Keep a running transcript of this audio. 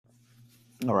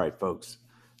All right, folks,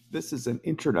 this is an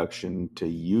introduction to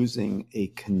using a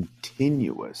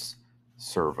continuous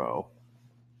servo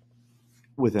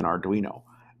within Arduino.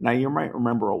 Now, you might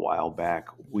remember a while back,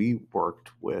 we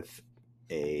worked with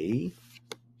a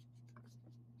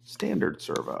standard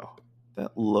servo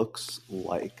that looks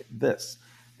like this.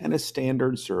 And a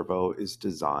standard servo is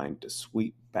designed to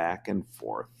sweep back and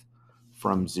forth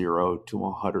from 0 to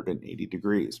 180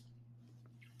 degrees.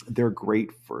 They're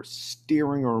great for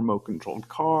steering a remote controlled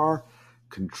car,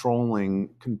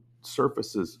 controlling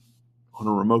surfaces on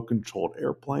a remote controlled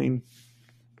airplane,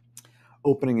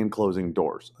 opening and closing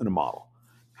doors in a model.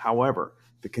 However,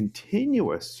 the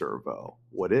continuous servo,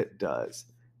 what it does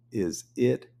is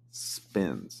it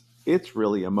spins. It's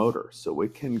really a motor, so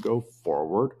it can go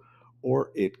forward or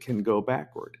it can go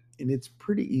backward. And it's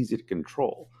pretty easy to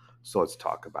control. So let's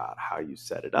talk about how you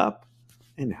set it up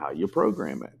and how you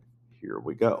program it. Here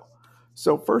we go.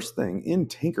 So first thing, in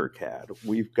Tinkercad,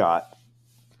 we've got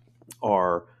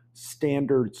our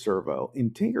standard servo. In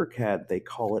Tinkercad, they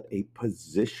call it a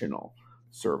positional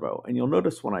servo. And you'll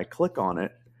notice when I click on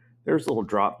it, there's a little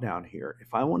drop down here.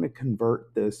 If I want to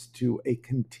convert this to a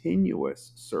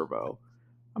continuous servo,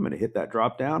 I'm going to hit that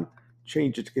drop down,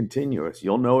 change it to continuous.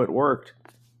 You'll know it worked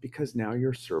because now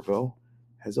your servo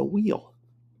has a wheel.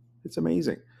 It's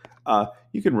amazing.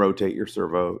 You can rotate your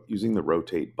servo using the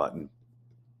rotate button.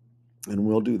 And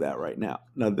we'll do that right now.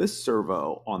 Now, this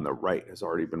servo on the right has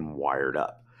already been wired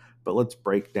up, but let's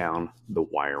break down the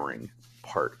wiring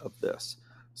part of this.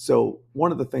 So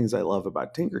one of the things I love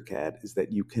about Tinkercad is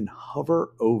that you can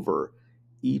hover over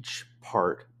each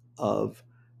part of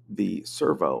the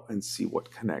servo and see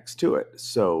what connects to it.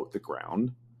 So the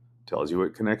ground tells you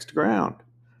it connects to ground.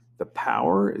 The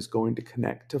power is going to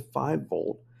connect to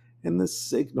 5-volt, and the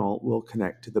signal will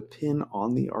connect to the pin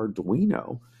on the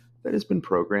Arduino that has been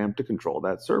programmed to control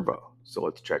that servo. So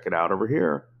let's check it out over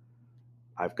here.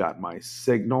 I've got my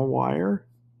signal wire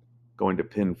going to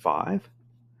pin 5.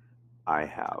 I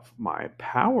have my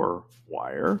power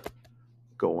wire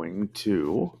going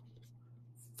to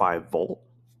 5-volt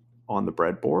on the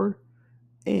breadboard.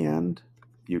 And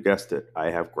you guessed it,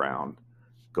 I have ground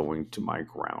going to my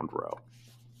ground row.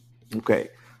 Okay,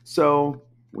 so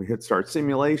we hit start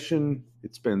simulation.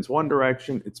 It spins one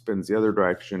direction, it spins the other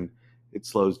direction. It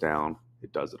slows down,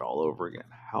 it does it all over again.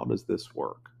 How does this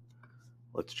work?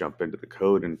 Let's jump into the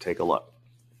code and take a look.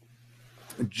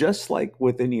 Just like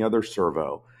with any other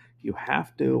servo, you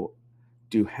have to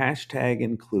do hashtag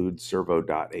include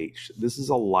servo.h. This is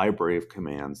a library of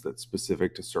commands that's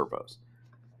specific to servos.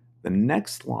 The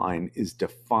next line is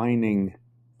defining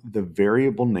the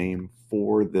variable name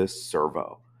for this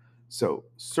servo. So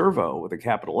servo with a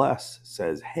capital S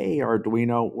says, hey,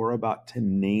 Arduino, we're about to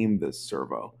name this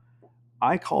servo.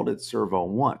 I called it Servo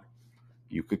 1.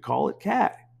 You could call it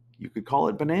cat. You could call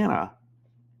it banana.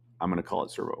 I'm going to call it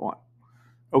Servo 1.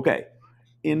 Okay,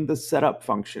 in the setup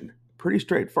function, pretty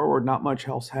straightforward, not much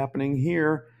else happening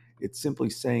here. It's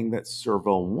simply saying that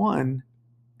Servo 1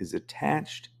 is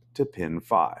attached to pin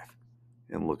 5.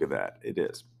 And look at that, it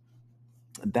is.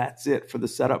 That's it for the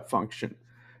setup function.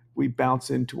 We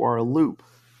bounce into our loop.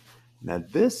 Now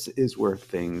this is where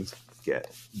things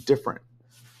get different.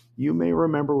 You may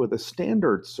remember with a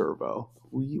standard servo,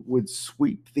 we would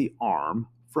sweep the arm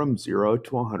from 0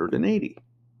 to 180.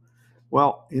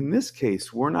 Well, in this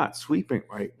case, we're not sweeping,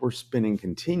 right? We're spinning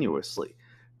continuously.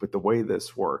 But the way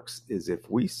this works is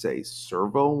if we say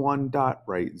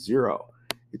servo1.write 0,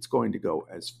 it's going to go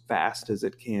as fast as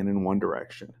it can in one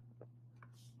direction.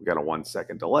 We got a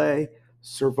 1-second delay.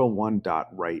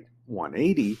 Servo1.write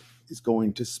 180 is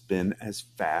going to spin as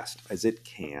fast as it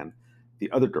can the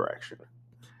other direction.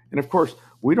 And of course,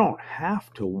 we don't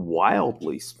have to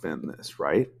wildly spin this,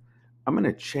 right? I'm going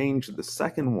to change the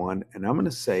second one, and I'm going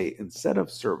to say, instead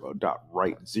of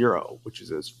servo.write 0, which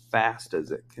is as fast as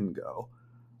it can go,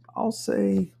 I'll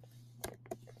say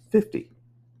 50.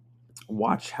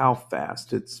 Watch how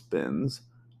fast it spins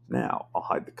now. I'll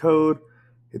hide the code,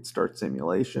 hit start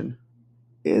simulation.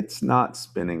 It's not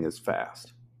spinning as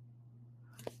fast.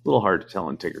 A little hard to tell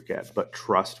in Tinkercad, but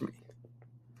trust me.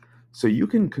 So you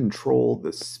can control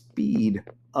the speed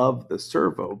of the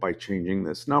servo by changing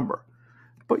this number.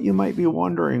 But you might be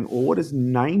wondering, well, what does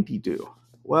 90 do?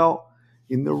 Well,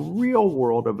 in the real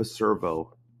world of a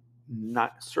servo,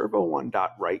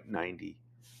 servo1.write 90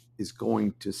 is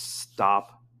going to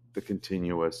stop the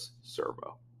continuous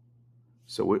servo.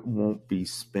 So it won't be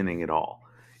spinning at all.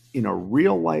 In a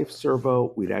real life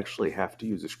servo, we'd actually have to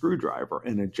use a screwdriver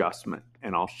and adjustment,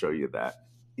 and I'll show you that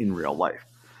in real life.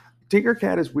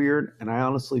 Tinkercad is weird, and I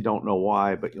honestly don't know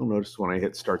why, but you'll notice when I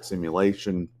hit start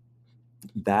simulation,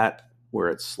 that where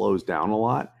it slows down a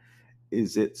lot,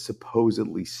 is it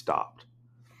supposedly stopped.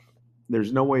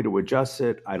 There's no way to adjust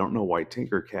it. I don't know why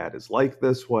Tinkercad is like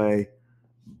this way,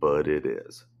 but it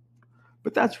is.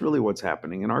 But that's really what's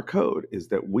happening in our code, is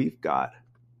that we've got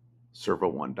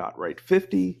servo1.write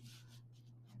 50,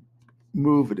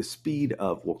 move at a speed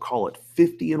of, we'll call it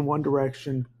 50 in one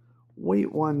direction, wait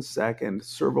 1 second,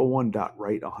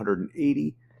 servo1.write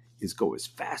 180 is go as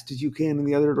fast as you can in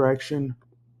the other direction,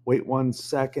 wait 1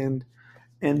 second,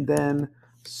 and then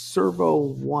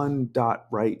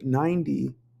servo1.write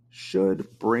 90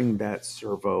 should bring that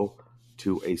servo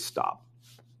to a stop.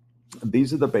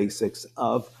 These are the basics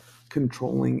of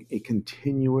controlling a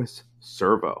continuous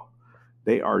servo.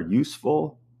 They are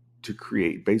useful to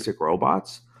create basic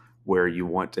robots where you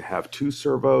want to have 2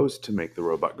 servos to make the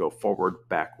robot go forward,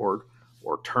 backward,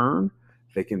 or turn.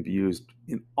 They can be used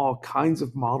in all kinds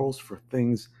of models for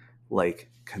things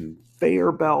like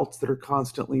conveyor belts that are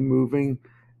constantly moving,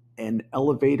 an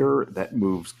elevator that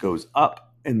goes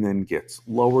up and then gets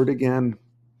lowered again.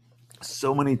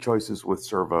 So many choices with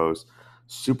servos.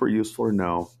 Super useful to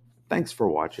know. Thanks for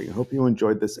watching. I hope you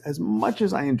enjoyed this as much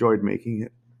as I enjoyed making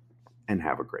it, and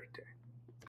have a great day.